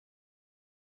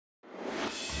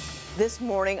This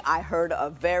morning, I heard a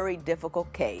very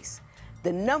difficult case.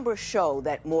 The numbers show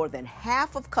that more than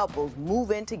half of couples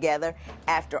move in together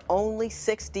after only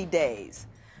 60 days.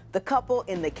 The couple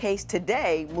in the case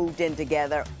today moved in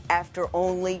together after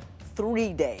only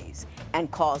 3 days and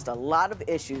caused a lot of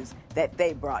issues that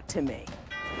they brought to me.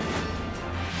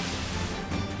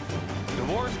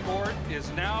 Divorce court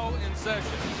is now in session.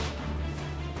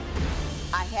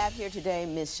 I have here today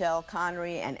Michelle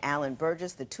Conry and Alan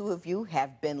Burgess. The two of you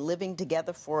have been living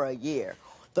together for a year.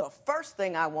 The first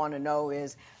thing I want to know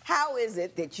is, how is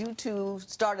it that you two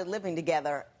started living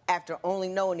together after only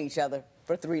knowing each other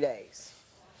for 3 days?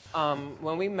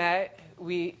 When we met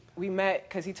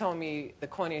because he told me the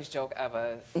corniest joke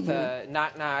ever. The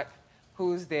knock knock,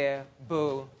 who's there,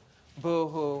 boo, boo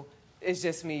hoo, it's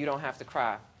just me, you don't have to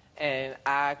cry. And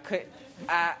I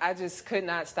just could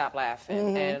not stop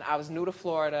laughing. And I was new to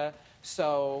Florida,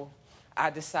 so I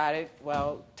decided,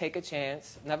 well, take a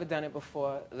chance. Never done it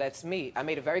before. Let's meet. I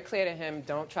made it very clear to him,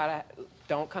 don't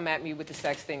come at me with the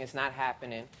sex thing. It's not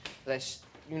happening. Let's,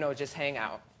 just hang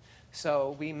out.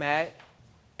 So we met,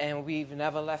 and we've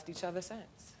never left each other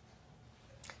since.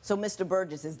 So, Mr.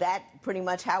 Burgess, is that pretty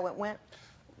much how it went?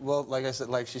 Well,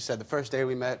 like she said, the first day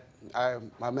we met, I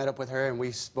met up with her, and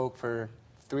we spoke for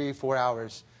 3-4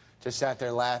 hours. Just sat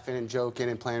there laughing and joking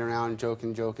and playing around,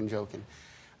 joking.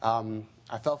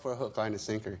 I fell for a hook, line, and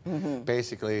sinker,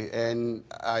 basically. And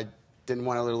I didn't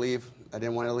want her to leave. I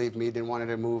didn't want her to leave me, didn't want her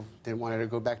to move, didn't want her to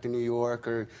go back to New York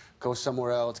or go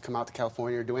somewhere else, come out to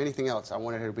California or do anything else. I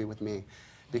wanted her to be with me.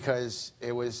 Because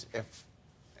it was, if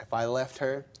I left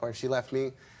her or if she left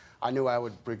me, I knew I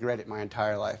would regret it my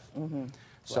entire life.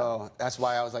 So that's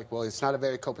why I was like, well, it's not a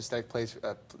very copacetic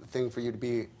thing for you to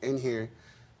be in here.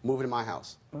 Move into my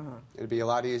house. It'd be a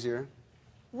lot easier.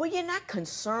 Well, you're not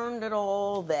concerned at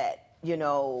all that,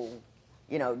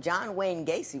 John Wayne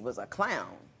Gacy was a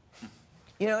clown.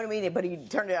 You know what I mean? But he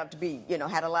turned out to be,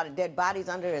 had a lot of dead bodies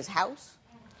under his house.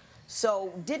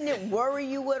 So didn't it worry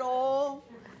you at all?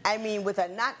 I mean, with a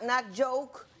knock-knock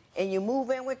joke, and you move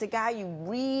in with the guy you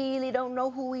really don't know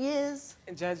who he is?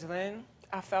 Judge Lynn,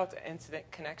 I felt an instant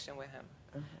connection with him.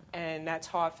 And that's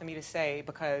hard for me to say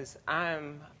because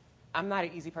I'm not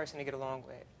an easy person to get along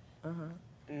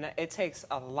with. It takes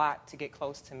a lot to get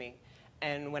close to me.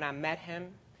 And when I met him,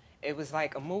 it was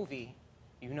like a movie.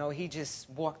 He just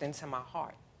walked into my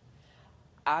heart.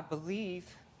 I believe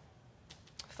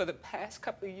for the past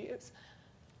couple of years,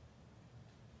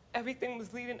 everything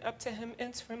was leading up to him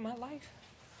entering my life.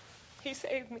 He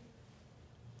saved me.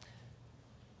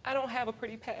 I don't have a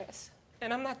pretty past,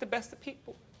 and I'm not the best of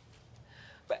people.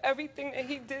 But everything that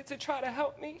he did to try to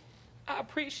help me, I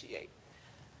appreciate.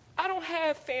 I don't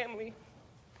have family.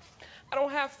 I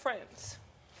don't have friends.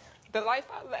 The life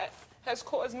I led has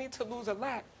caused me to lose a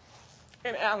lot.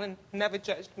 And Alan never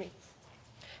judged me.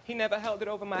 He never held it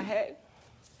over my head.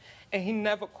 And he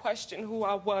never questioned who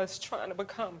I was trying to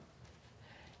become.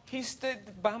 He stood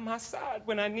by my side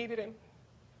when I needed him.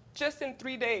 Just in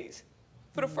 3 days,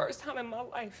 for the first time in my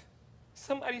life,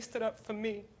 somebody stood up for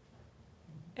me.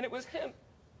 And it was him.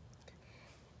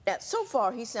 Now, so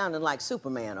far, he sounded like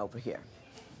Superman over here.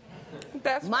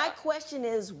 My question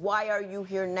is, why are you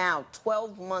here now,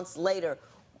 12 months later,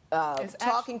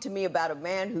 talking to me about a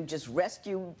man who just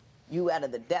rescued you out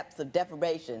of the depths of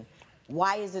deprivation?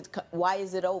 Why is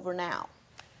it over now?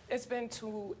 It's been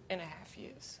 2.5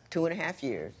 years. 2.5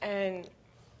 years. And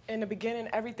in the beginning,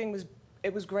 everything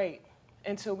was great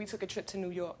until we took a trip to New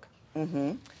York.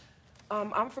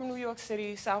 I'm from New York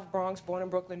City, South Bronx, born in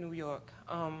Brooklyn, New York.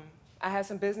 I had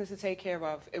some business to take care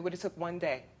of. It would have took 1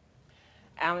 day.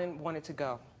 Alan wanted to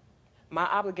go. My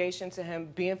obligation to him,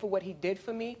 being for what he did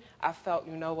for me, I felt,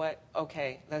 you know what,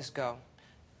 okay, let's go.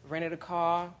 Rented a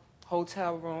car,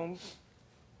 hotel room,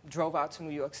 drove out to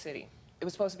New York City. It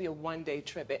was supposed to be a 1-day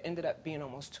trip. It ended up being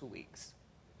almost 2 weeks.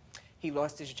 He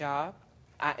lost his job.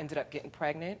 I ended up getting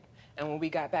pregnant. And when we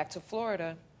got back to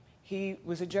Florida, he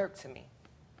was a jerk to me.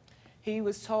 He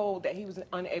was told that he was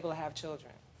unable to have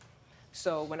children.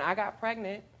 So when I got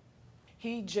pregnant,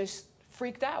 he just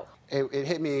freaked out. It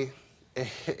hit me,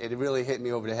 it really hit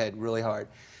me over the head really hard.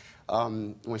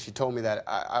 When she told me that,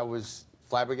 I was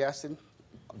flabbergasted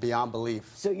beyond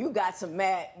belief. So you got some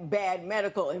bad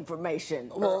medical information?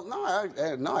 Well,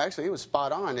 no, actually, it was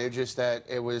spot on. It was just that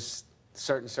it was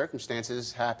certain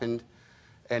circumstances happened,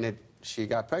 and she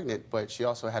got pregnant, but she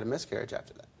also had a miscarriage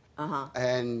after that.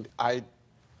 And I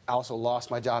also lost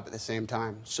my job at the same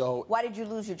time. So why did you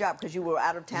lose your job? Because you were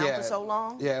out of town for so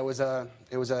long? Yeah, it was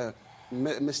a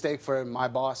mistake for my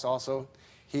boss also.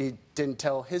 He didn't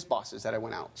tell his bosses that I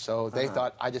went out, so they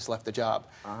thought I just left the job.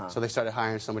 So they started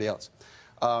hiring somebody else.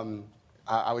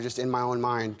 I was just in my own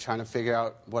mind trying to figure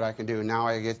out what I can do. Now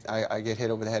I get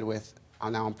hit over the head with,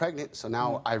 now I'm pregnant, so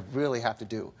now I really have to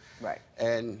do. Right.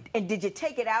 And did you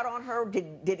take it out on her?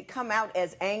 Did it come out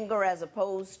as anger as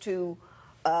opposed to,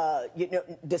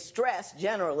 distress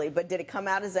generally? But did it come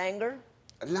out as anger?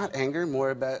 Not anger,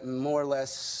 more or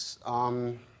less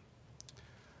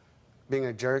being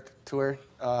a jerk to her.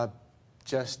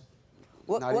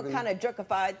 What kind of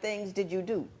jerkified things did you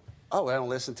do? Oh, I don't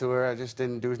listen to her. I just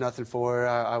didn't do nothing for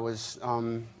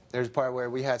her. There's a part where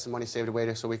we had some money saved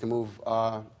away so we can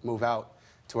move out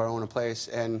to our own place,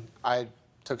 and I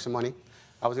took some money.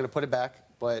 I was going to put it back,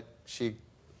 but she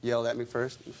yelled at me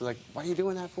first. She was like, "What are you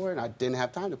doing that for?" And I didn't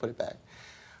have time to put it back,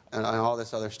 and all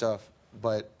this other stuff.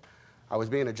 But I was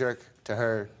being a jerk to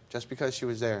her just because she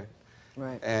was there.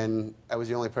 Right. And I was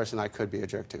the only person I could be a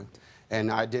jerk to.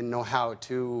 And I didn't know how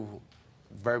to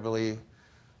verbally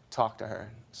talk to her.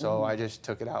 So I just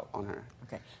took it out on her.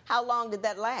 Okay. How long did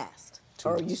that last? 2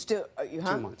 or months. you still, 2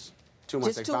 months. 2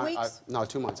 months. Just 2 weeks? No,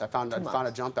 2 months. I found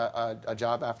a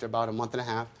job after about a month and a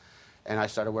half, and I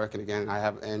started working again.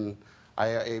 And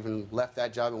I even left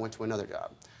that job and went to another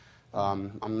job.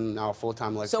 I'm now a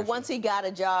full-time electrician. So once he got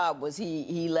a job, was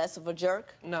he less of a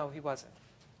jerk? No, he wasn't.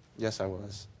 Yes, I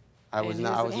was. I was And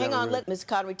not. I was Hang never on, really- let Ms.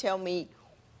 Conry tell me,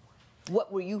 what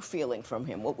were you feeling from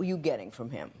him? What were you getting from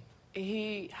him?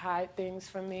 He hid things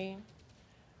from me,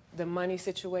 the money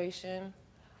situation.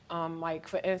 Like,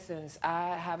 for instance,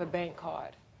 I have a bank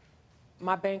card.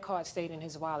 My bank card stayed in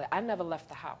his wallet. I never left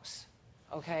the house,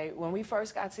 okay? When we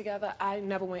first got together, I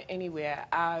never went anywhere.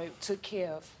 I took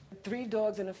care of 3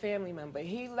 dogs and a family member.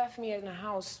 He left me in the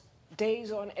house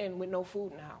days on end with no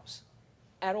food in the house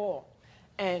at all.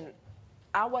 And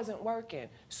I wasn't working,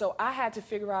 so I had to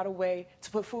figure out a way to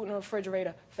put food in the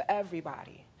refrigerator for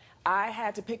everybody. I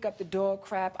had to pick up the dog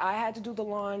crap. I had to do the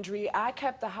laundry. I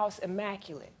kept the house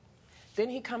immaculate. Then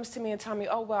he comes to me and tells me,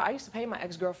 "Oh, well, I used to pay my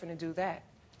ex-girlfriend to do that."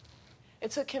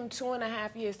 It took him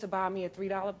 2.5 years to buy me a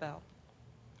 $3 bill.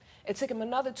 It took him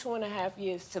another 2.5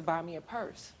 years to buy me a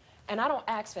purse. And I don't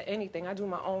ask for anything. I do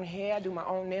my own hair. I do my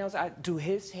own nails. I do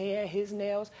his hair, his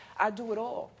nails. I do it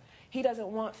all. He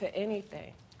doesn't want for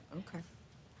anything. Okay.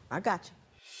 I got you.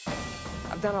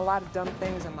 I've done a lot of dumb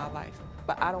things in my life,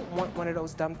 but I don't want one of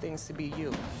those dumb things to be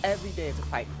you. Every day is a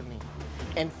fight for me.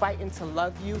 And fighting to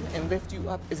love you and lift you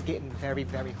up is getting very,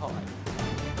 very hard.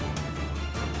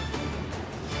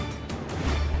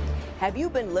 Have you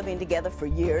been living together for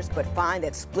years but find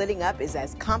that splitting up is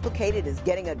as complicated as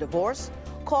getting a divorce?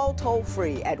 Call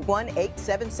toll-free at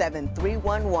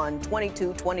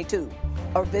 1-877-311-2222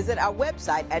 or visit our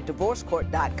website at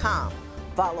divorcecourt.com.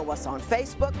 Follow us on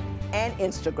Facebook and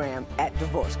Instagram at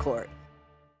Divorce Court.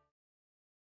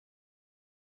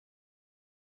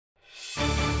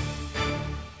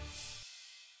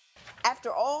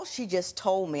 After all she just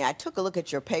told me, I took a look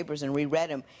at your papers and reread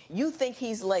them. You think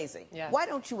he's lazy. Yes. Why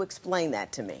don't you explain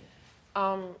that to me?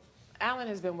 Alan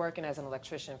has been working as an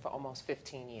electrician for almost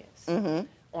 15 years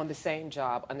on the same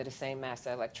job under the same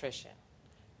master electrician.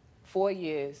 4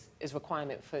 years is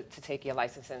requirement to take your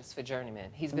license for journeyman.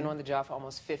 He's been on the job for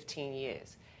almost 15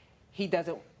 years. He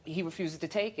refuses to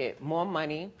take it. More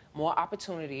money, more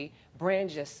opportunity,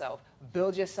 brand yourself,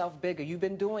 build yourself bigger. You've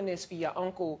been doing this for your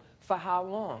uncle for how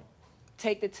long?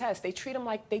 Take the test. They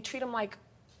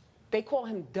call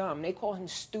him dumb, they call him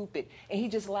stupid, and he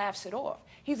just laughs it off.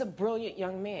 He's a brilliant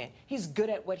young man. He's good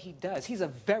at what he does. He's a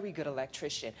very good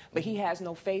electrician, but he has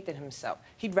no faith in himself.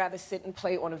 He'd rather sit and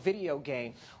play on a video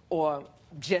game or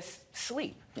just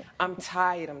sleep. Yeah. I'm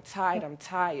tired, I'm tired, I'm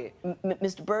tired.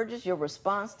 Mr. Burgess, your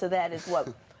response to that is what?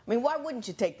 I mean, why wouldn't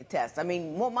you take the test? I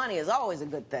mean, more money is always a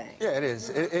good thing. Yeah, it is.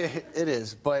 It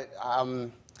is. But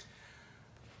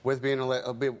with being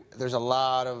there's a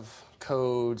lot of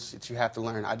codes that you have to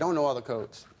learn. I don't know all the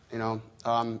codes, you know.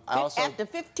 After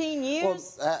 15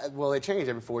 years? Well, they change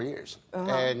every 4 years,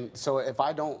 and so if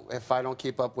I don't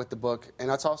keep up with the book, and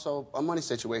that's also a money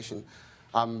situation.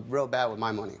 I'm real bad with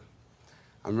my money.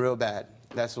 I'm real bad.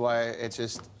 That's why it's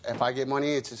just, if I get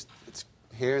money, it's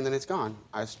here and then it's gone.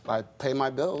 I pay my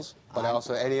bills, but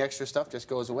also any extra stuff just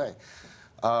goes away.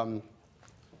 Hang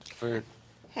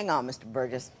on, Mr.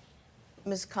 Burgess.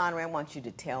 Ms. Conry, I want you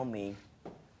to tell me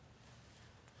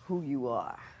who you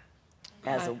are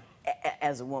as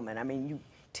a woman. I mean, you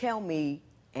tell me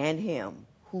and him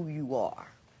who you are.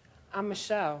 I'm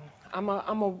Michelle. I'm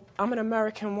an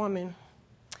American woman.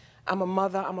 I'm a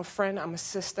mother, I'm a friend, I'm a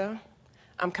sister.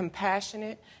 I'm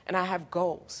compassionate, and I have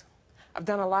goals. I've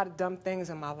done a lot of dumb things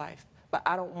in my life, but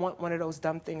I don't want one of those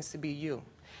dumb things to be you.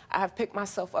 I have picked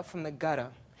myself up from the gutter,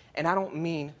 and I don't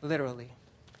mean literally,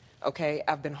 okay?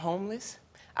 I've been homeless,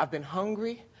 I've been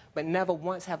hungry, but never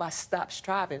once have I stopped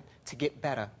striving to get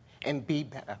better and be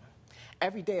better.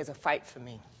 Every day is a fight for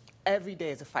me. Every day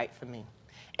is a fight for me.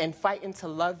 And fighting to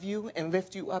love you and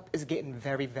lift you up is getting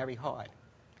very, very hard.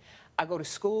 I go to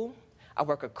school, I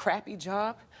work a crappy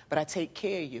job, but I take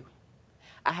care of you.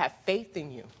 I have faith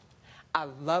in you. I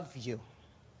love you.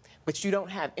 But you don't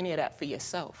have any of that for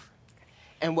yourself.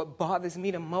 And what bothers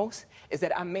me the most is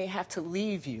that I may have to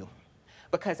leave you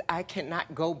because I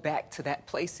cannot go back to that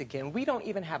place again. We don't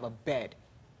even have a bed.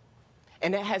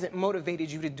 And that hasn't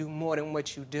motivated you to do more than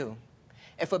what you do.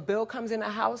 If a bill comes in the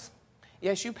house,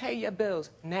 yes, you pay your bills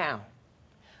now.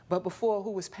 But before,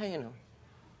 who was paying them?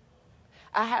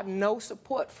 I have no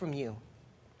support from you.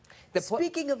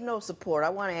 Speaking of no support, I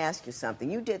want to ask you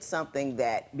something. You did something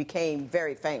that became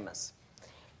very famous.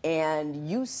 And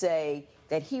you say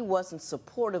that he wasn't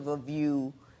supportive of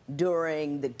you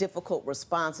during the difficult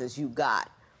responses you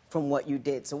got from what you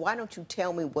did. So why don't you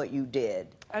tell me what you did?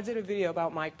 I did a video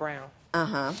about Mike Brown.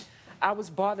 Uh-huh. I was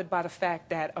bothered by the fact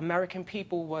that American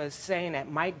people was saying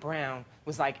that Mike Brown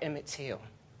was like Emmett Till.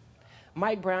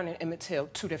 Mike Brown and Emmett Till,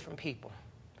 two different people.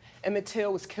 Emmett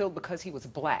Till was killed because he was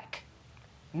black.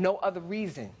 No other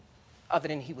reason other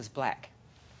than he was black.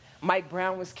 Mike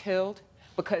Brown was killed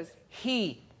because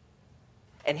he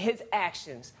and his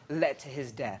actions led to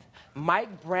his death.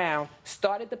 Mike Brown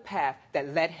started the path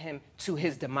that led him to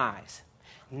his demise,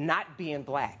 not being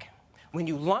black. When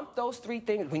you lump those three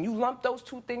things, when you lump those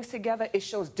two things together, it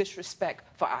shows disrespect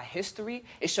for our history,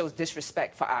 it shows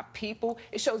disrespect for our people,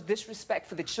 it shows disrespect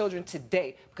for the children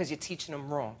today because you're teaching them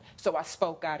wrong. So I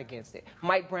spoke out against it.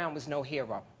 Mike Brown was no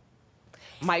hero.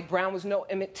 Mike Brown was no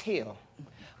Emmett Till.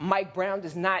 Mike Brown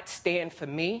does not stand for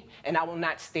me, and I will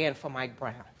not stand for Mike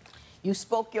Brown. You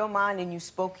spoke your mind and you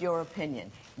spoke your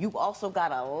opinion. You've also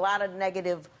got a lot of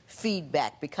negative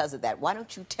feedback because of that. Why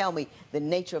don't you tell me the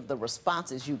nature of the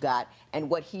responses you got and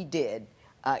what he did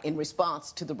in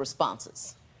response to the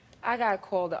responses? I got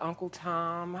called the Uncle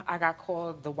Tom. I got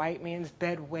called the white man's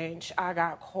bed wench. I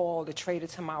got called a traitor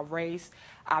to my race.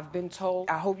 I've been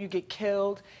told, I hope you get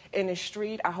killed in the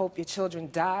street. I hope your children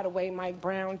die the way Mike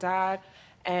Brown died.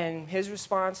 And his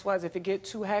response was, if it gets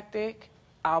too hectic,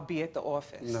 I'll be at the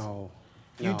office. No.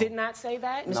 You did not say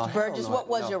that? No, Mr. Burgess, no, what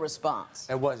was no. your response?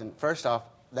 It wasn't. First off,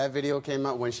 that video came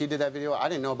out. When she did that video, I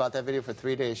didn't know about that video for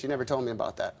 3 days. She never told me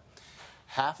about that.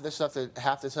 Half the stuff that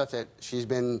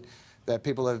that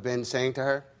people have been saying to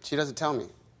her, she doesn't tell me.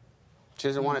 She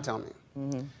doesn't want to tell me.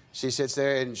 She sits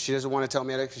there and she doesn't want to tell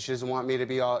me that because she doesn't want me to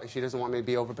be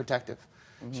overprotective.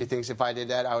 She thinks if I did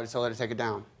that, I would tell her to take it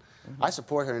down. I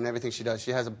support her in everything she does. She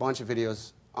has a bunch of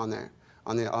videos on there,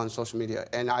 on social media,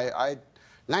 and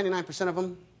 99% of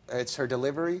them, it's her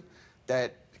delivery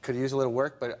that could use a little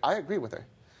work, but I agree with her.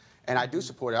 And I do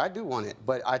support her. I do want it.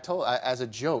 But as a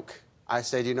joke, I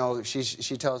said, you know,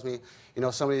 she tells me, you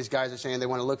know, some of these guys are saying they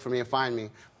want to look for me and find me.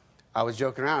 I was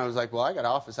joking around. I was like, well, I got an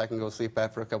office I can go sleep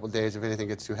at for a couple of days if anything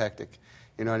gets too hectic.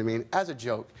 You know what I mean? As a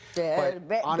joke. Yeah,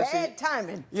 but honestly, bad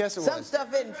timing. Yes, it was. Some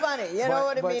stuff isn't funny. You know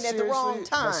what I mean? At the wrong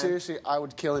time. But seriously, I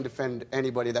would kill and defend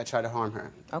anybody that tried to harm her.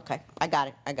 Okay, I got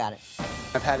it. I got it.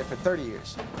 I've had it for 30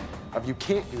 years. Of you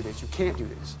can't do this, you can't do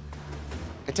this.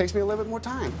 It takes me a little bit more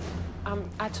time.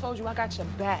 I told you I got your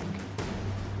back.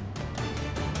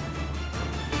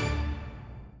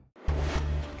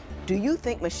 Do you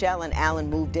think Michelle and Alan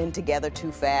moved in together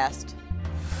too fast?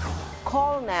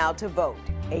 Call now to vote.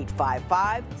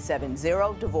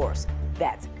 855-70-DIVORCE.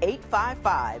 That's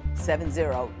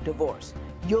 855-70-DIVORCE.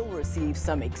 You'll receive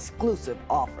some exclusive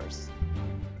offers.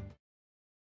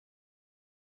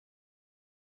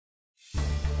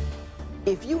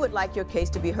 If you would like your case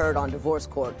to be heard on divorce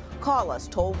court, call us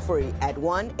toll-free at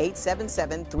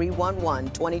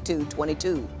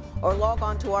 1-877-311-2222 or log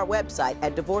on to our website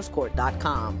at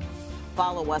divorcecourt.com.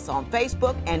 Follow us on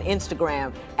Facebook and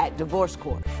Instagram at Divorce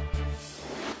Court.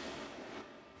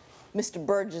 Mr.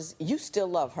 Burgess, you still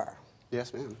love her.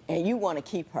 Yes, ma'am. And you want to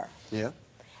keep her. Yeah.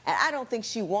 And I don't think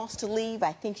she wants to leave.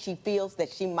 I think she feels that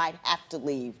she might have to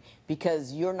leave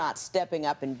because you're not stepping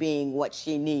up and being what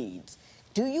she needs.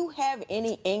 Do you have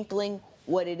any inkling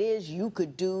what it is you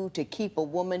could do to keep a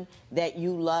woman that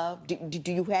you love?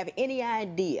 Do you have any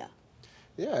idea?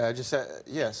 Yeah, I just said,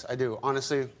 yes, I do.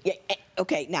 Honestly. Yeah,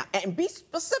 okay, now, and be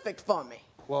specific for me.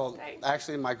 Well,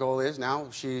 actually, my goal is now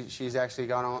she's actually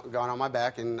gone on my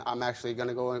back, and I'm actually going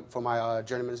to go for my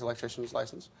journeyman's electrician's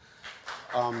license.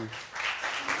 I'm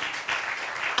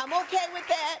okay with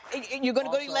that. You're going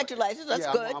to go to electric license. That's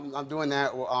good. I'm doing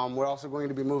that. We're also going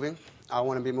to be moving. I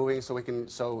want to be moving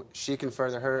so she can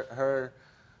further her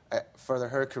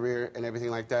career and everything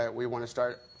like that. We want to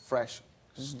start fresh,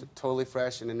 totally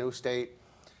fresh in a new state.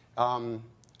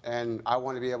 and I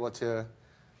want to be able to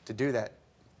do that.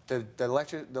 The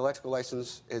electrical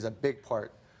license is a big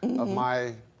part of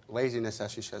my laziness,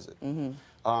 as she says it.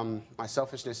 My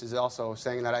selfishness is also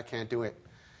saying that I can't do it.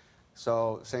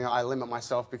 So saying I limit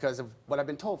myself because of what I've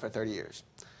been told for 30 years.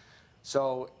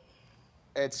 So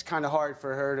it's kind of hard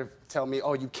for her to tell me,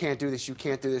 oh, you can't do this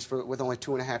with only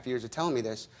 2.5 years of telling me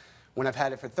this, when I've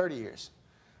had it for 30 years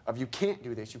of you can't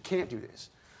do this, you can't do this.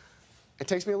 It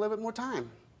takes me a little bit more time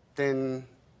than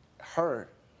her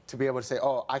to be able to say,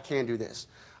 oh, I can do this.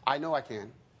 I know I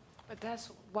can. But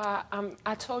that's why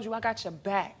I told you I got your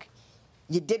back.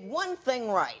 You did one thing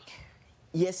right.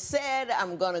 You said,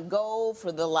 I'm going to go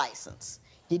for the license.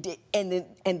 You did,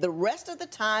 and the rest of the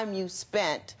time you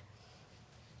spent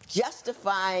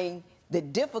justifying the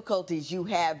difficulties you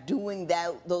have doing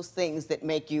those things that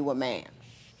make you a man.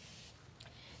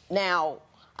 Now,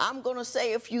 I'm going to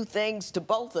say a few things to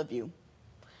both of you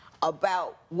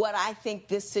about what I think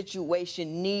this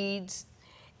situation needs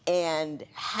and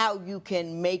how you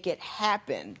can make it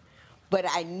happen. But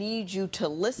I need you to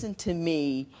listen to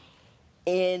me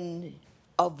in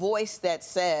a voice that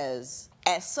says,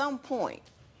 at some point,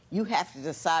 you have to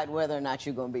decide whether or not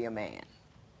you're going to be a man.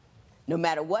 No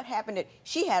matter what happened,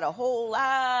 she had a whole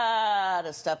lot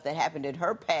of stuff that happened in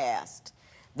her past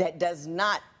that does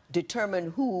not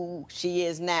determine who she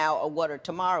is now or what her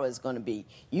tomorrow is going to be.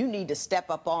 You need to step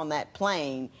up on that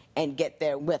plane and get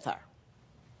there with her.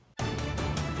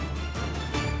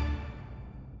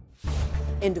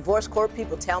 In divorce court,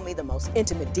 people tell me the most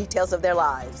intimate details of their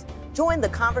lives. Join the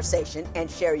conversation and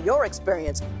share your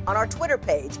experience on our Twitter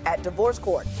page at Divorce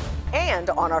Court and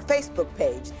on our Facebook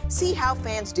page. See how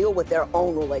fans deal with their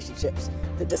own relationships.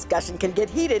 The discussion can get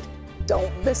heated.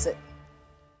 Don't miss it.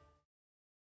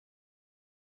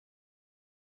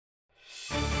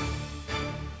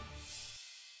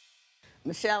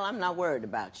 Michelle, I'm not worried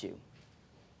about you,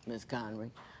 Ms.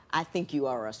 Conry. I think you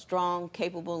are a strong,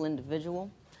 capable individual.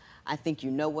 I think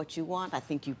you know what you want. I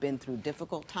think you've been through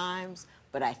difficult times,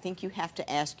 but I think you have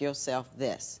to ask yourself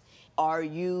this. Are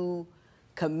you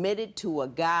committed to a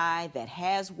guy that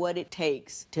has what it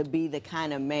takes to be the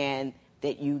kind of man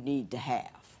that you need to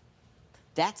have?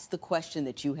 That's the question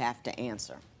that you have to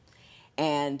answer.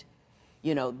 And,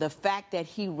 you know, the fact that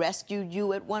he rescued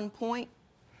you at one point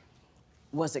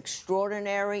was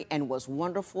extraordinary and was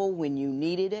wonderful when you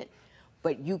needed it,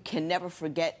 but you can never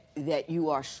forget that you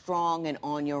are strong and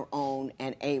on your own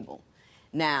and able.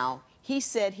 Now, he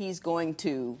said he's going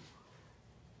to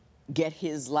get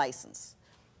his license,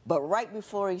 but right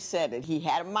before he said it, he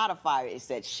had a modifier. He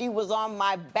said, she was on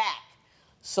my back,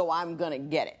 so I'm gonna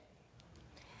get it.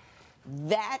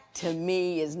 That, to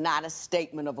me, is not a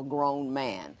statement of a grown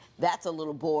man. That's a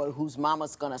little boy whose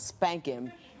mama's gonna spank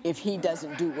him if he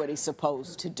doesn't do what he's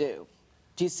supposed to do.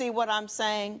 Do you see what I'm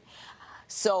saying?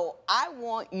 So I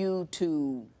want you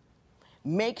to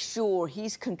make sure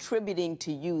he's contributing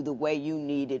to you the way you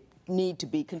need to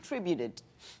be contributed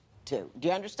to. Do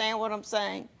you understand what I'm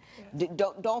saying? Yes.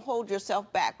 Don't hold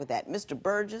yourself back with that. Mr.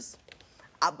 Burgess,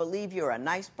 I believe you're a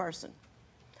nice person.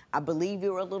 I believe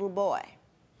you're a little boy.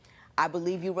 I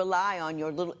believe you rely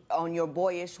on your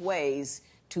boyish ways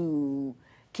to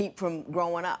keep from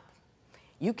growing up.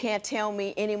 You can't tell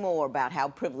me any more about how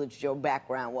privileged your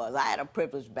background was. I had a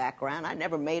privileged background. I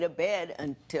never made a bed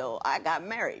until I got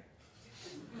married.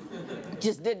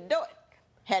 Just didn't do it.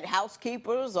 Had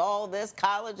housekeepers, all this,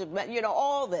 college, you know,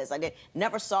 all this.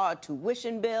 Never saw a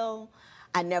tuition bill.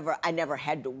 I never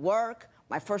had to work.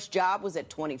 My first job was at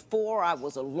 24. I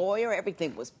was a lawyer.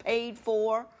 Everything was paid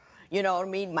for. You know what I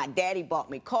mean? My daddy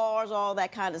bought me cars, all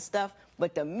that kind of stuff.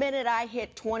 But the minute I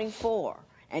hit 24,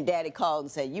 and Daddy called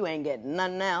and said, you ain't getting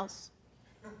nothing else,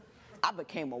 I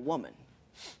became a woman.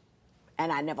 And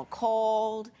I never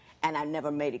called, and I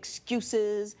never made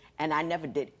excuses, and I never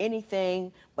did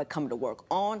anything but come to work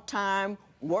on time,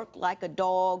 work like a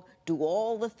dog, do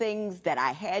all the things that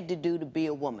I had to do to be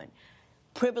a woman.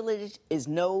 Privilege is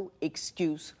no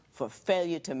excuse for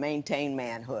failure to maintain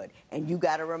manhood, and you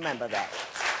got to remember that.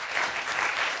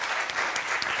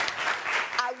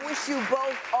 I wish you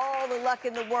both all the luck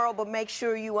in the world, but make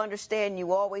sure you understand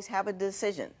you always have a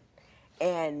decision.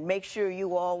 And make sure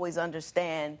you always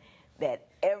understand that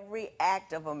every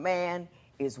act of a man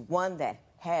is one that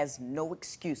has no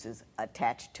excuses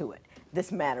attached to it.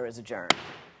 This matter is adjourned.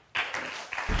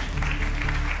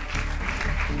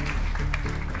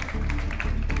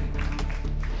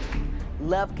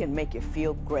 Love can make you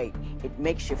feel great. It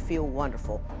makes you feel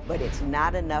wonderful, but it's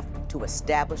not enough to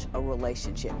establish a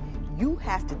relationship. you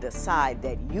have to decide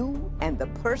that you and the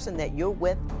person that you're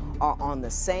with are on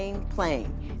the same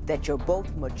plane, that you're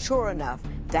both mature enough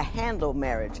to handle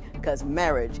marriage, because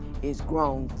marriage is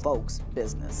grown folks'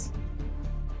 business.